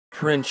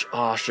Prince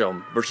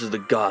Awesome versus the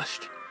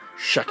Gust.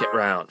 Second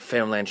round,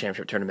 Famdam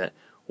Championship Tournament.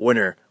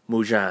 Winner,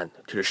 moves on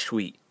to the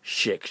Sweet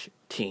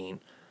 16.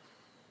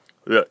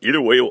 Yeah,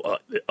 either way, a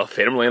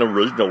Famdam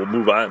original will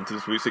move on to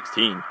the Sweet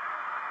 16.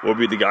 Will it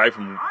be the guy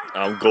from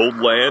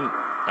Goldland,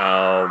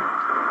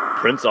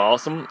 Prince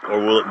Awesome, or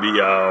will it be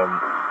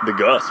the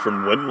Gust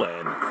from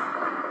Windland?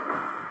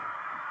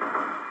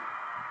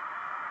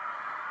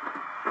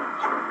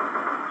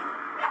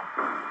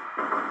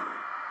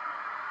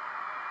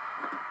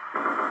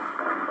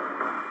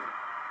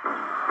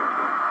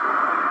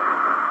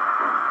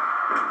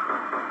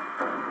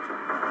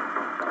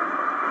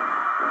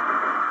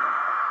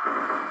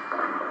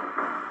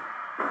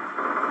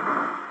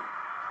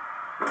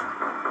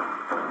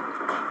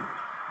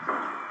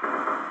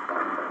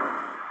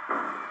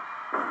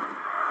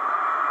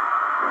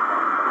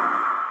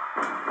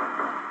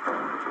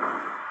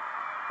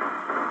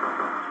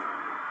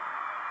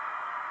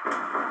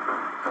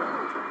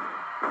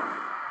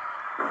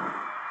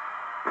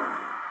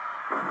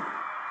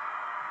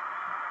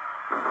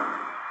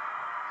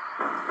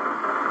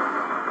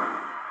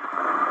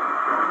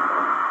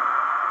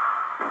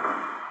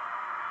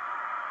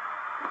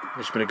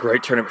 It's been a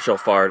great tournament so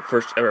far.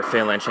 First ever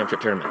Famdam Championship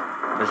Tournament.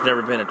 There's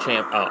never been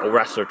a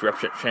wrestler to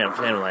represent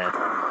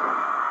Famdam.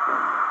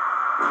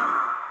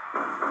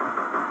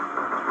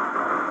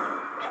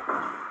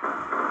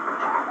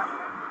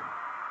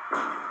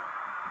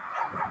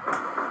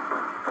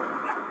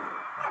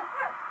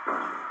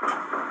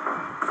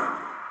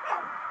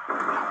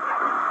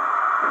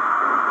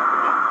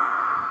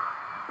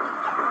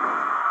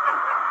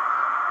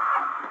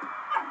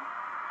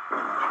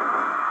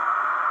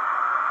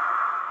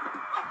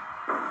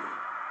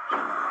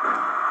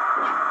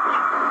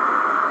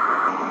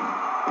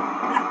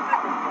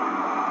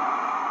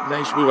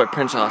 Nice move by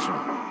Prince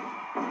Awesome.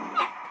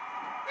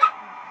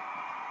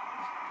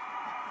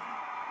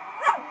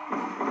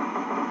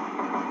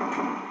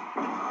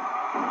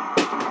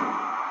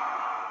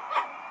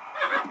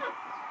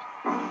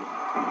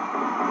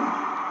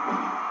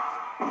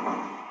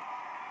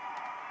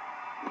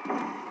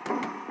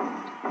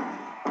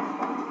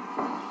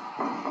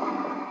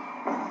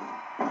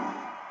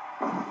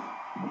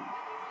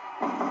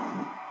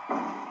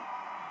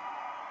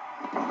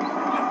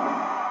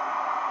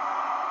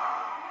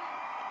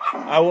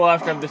 I will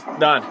after I'm just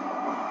done.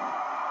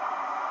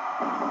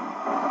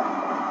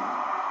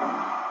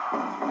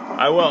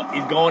 I will.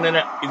 He's going in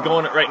it. He's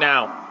going it right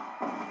now.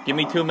 Give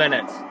me 2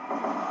 minutes.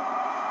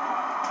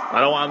 I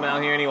don't want him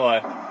out here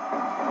anyway.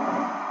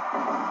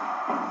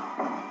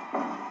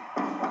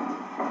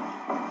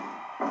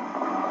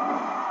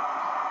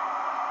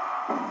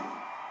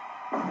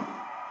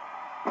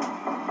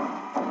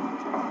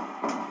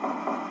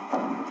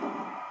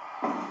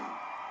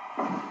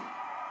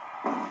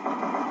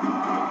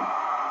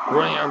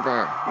 Running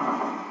armbar.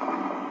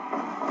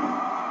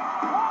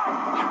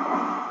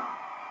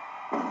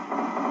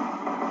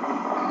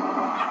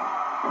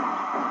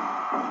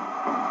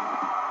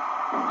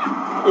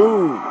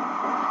 Ooh.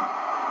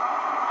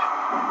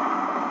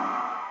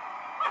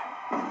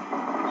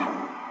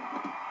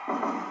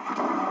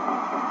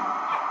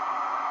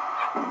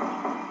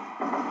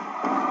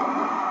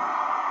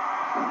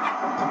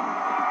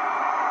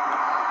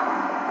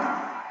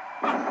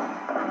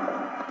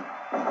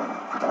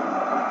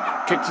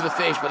 Kick to the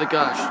face by the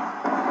Gust.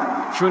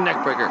 True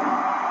neckbreaker.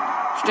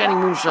 Standing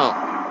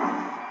moonsault.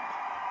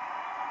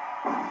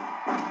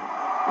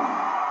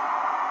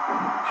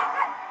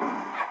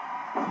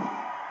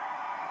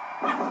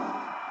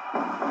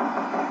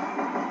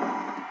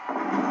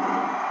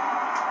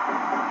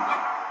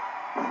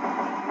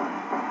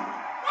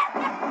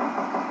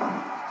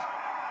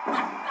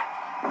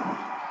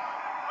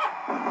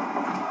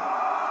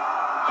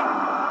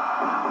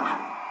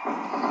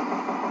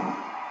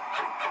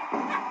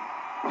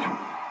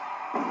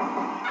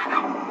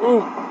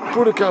 Ooh,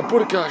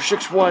 Boudica,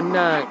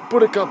 619.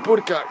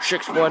 Boudica,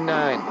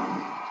 619.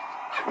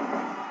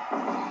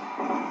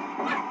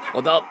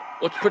 Well, now,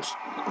 let's put...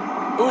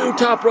 Ooh,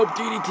 top rope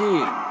DDT.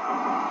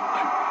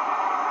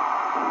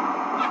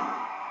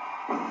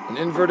 An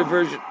inverted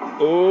version.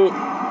 Ooh.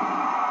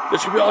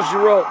 This could be all she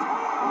wrote.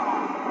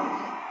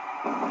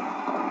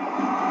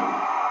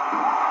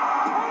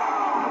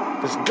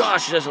 This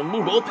Gust has a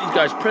move. Both these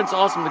guys, Prince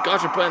Awesome and the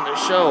Gust, are playing their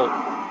show.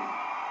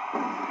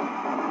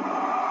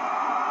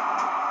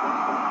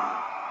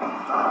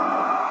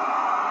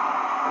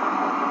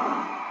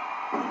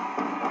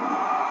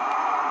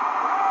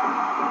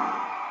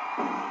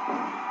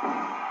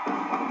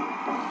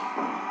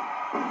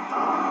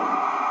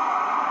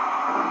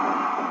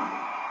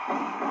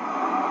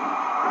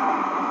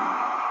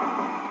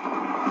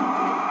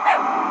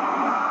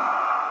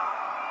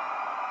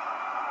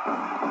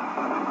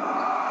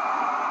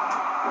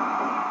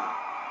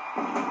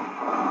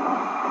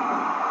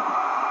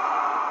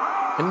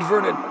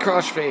 Inverted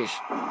crossface.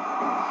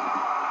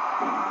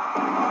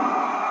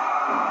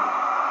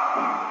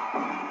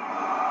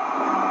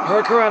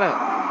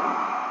 Hurricanrana.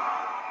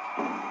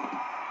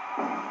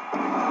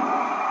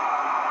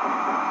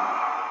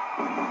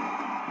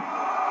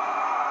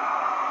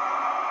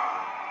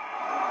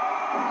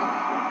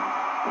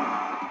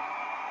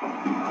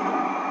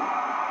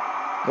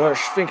 More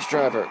Sphinx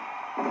Driver.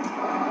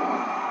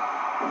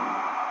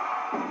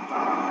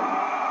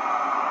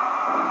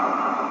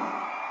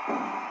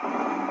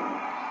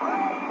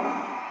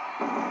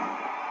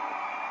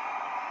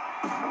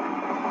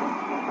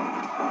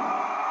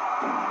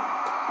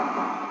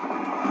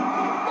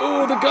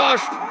 Oh, the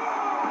Gust!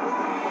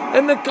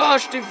 And the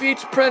Gust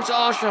defeats Prince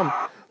Awesome.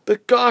 The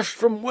Gust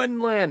from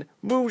Winland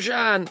moves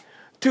on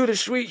to the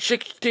Sweet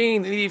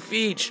 16 and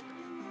defeats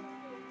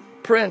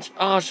Prince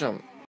Awesome.